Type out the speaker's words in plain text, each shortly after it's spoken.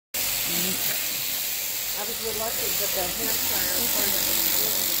I was reluctant, but the Hampshire part of it.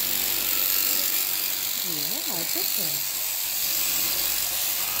 Yeah, it's okay.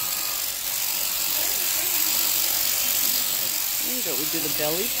 There you go. We do the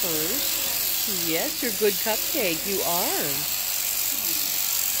belly first. Yes, you're good cupcake. You are.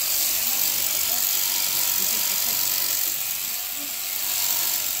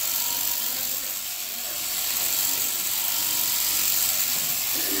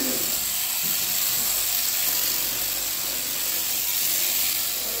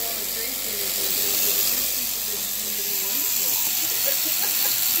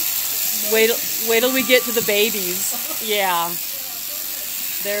 Wait till we get to the babies. Yeah.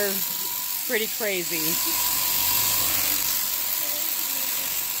 They're pretty crazy.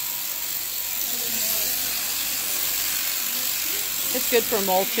 It's good for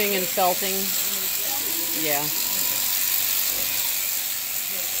mulching and felting. Yeah.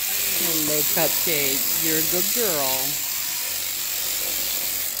 Hello, Cupcake. You're a good girl.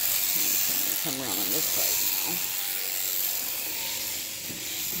 Come around on this side now.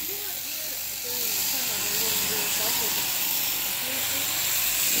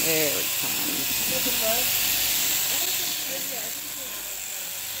 There it comes.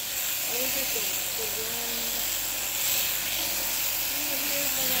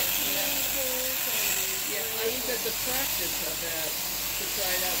 Yeah, I looked at the practice of that to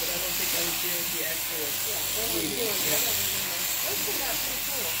try it out, but I don't think I was doing the actual.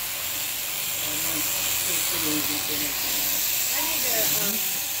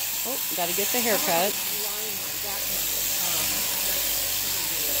 Oh, gotta get the haircut.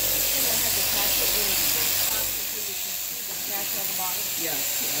 Yeah.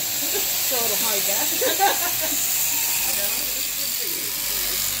 So it'll hide that.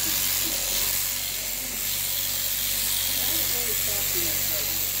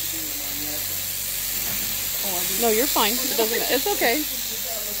 No, you're fine. It doesn't. It's okay.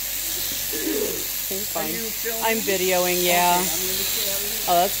 You're fine. I'm videoing. Yeah.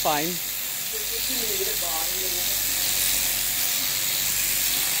 Oh, that's fine.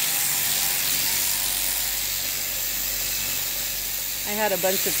 I had a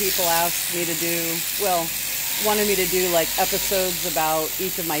bunch of people ask me to do, well, wanted me to do like episodes about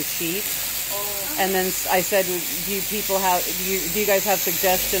each of my sheets. And then I said, do you guys have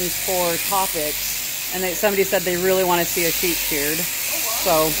suggestions for topics? And somebody said they really want to see a sheet sheared.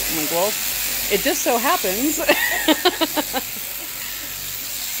 So I'm like, well, it just so happens.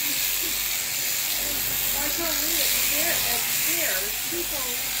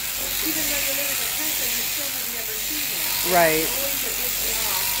 Even though you live in the country, you still have never seen that. Right. It's always a big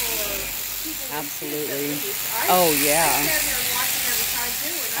draw for people. Absolutely. Oh, yeah. I sat here and watched it every time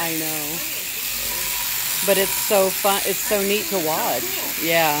too. And I know. But it's so fun. It's so neat to watch. So cool.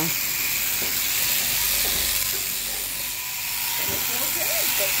 Yeah.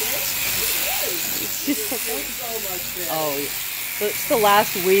 It's just so much. Oh, it's the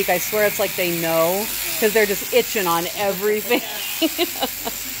last week. I swear it's like they know because they're just itching on everything.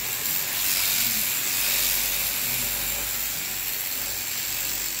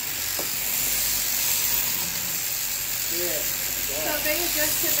 So they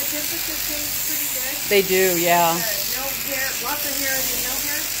adjust to the temperature change pretty good? They do, yeah. No hair, lots of hair and then no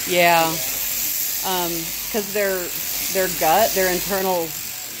hair? Yeah. Because their gut, their internal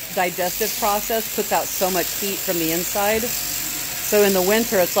digestive process puts out so much heat from the inside. So in the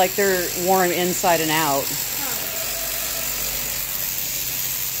winter, it's like they're warm inside and out.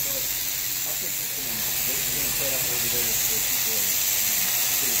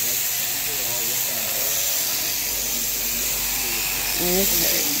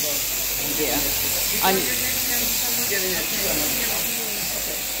 Okay. Yeah. I'm giving it to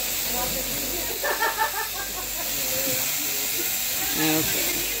Okay.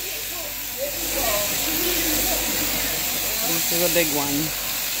 This is a big one.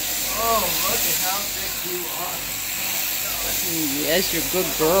 Oh, look at how big you are. Yes, you're a good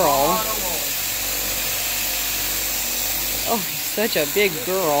girl. Oh, such a big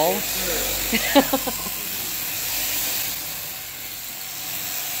girl.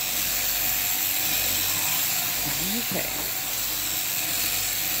 Okay.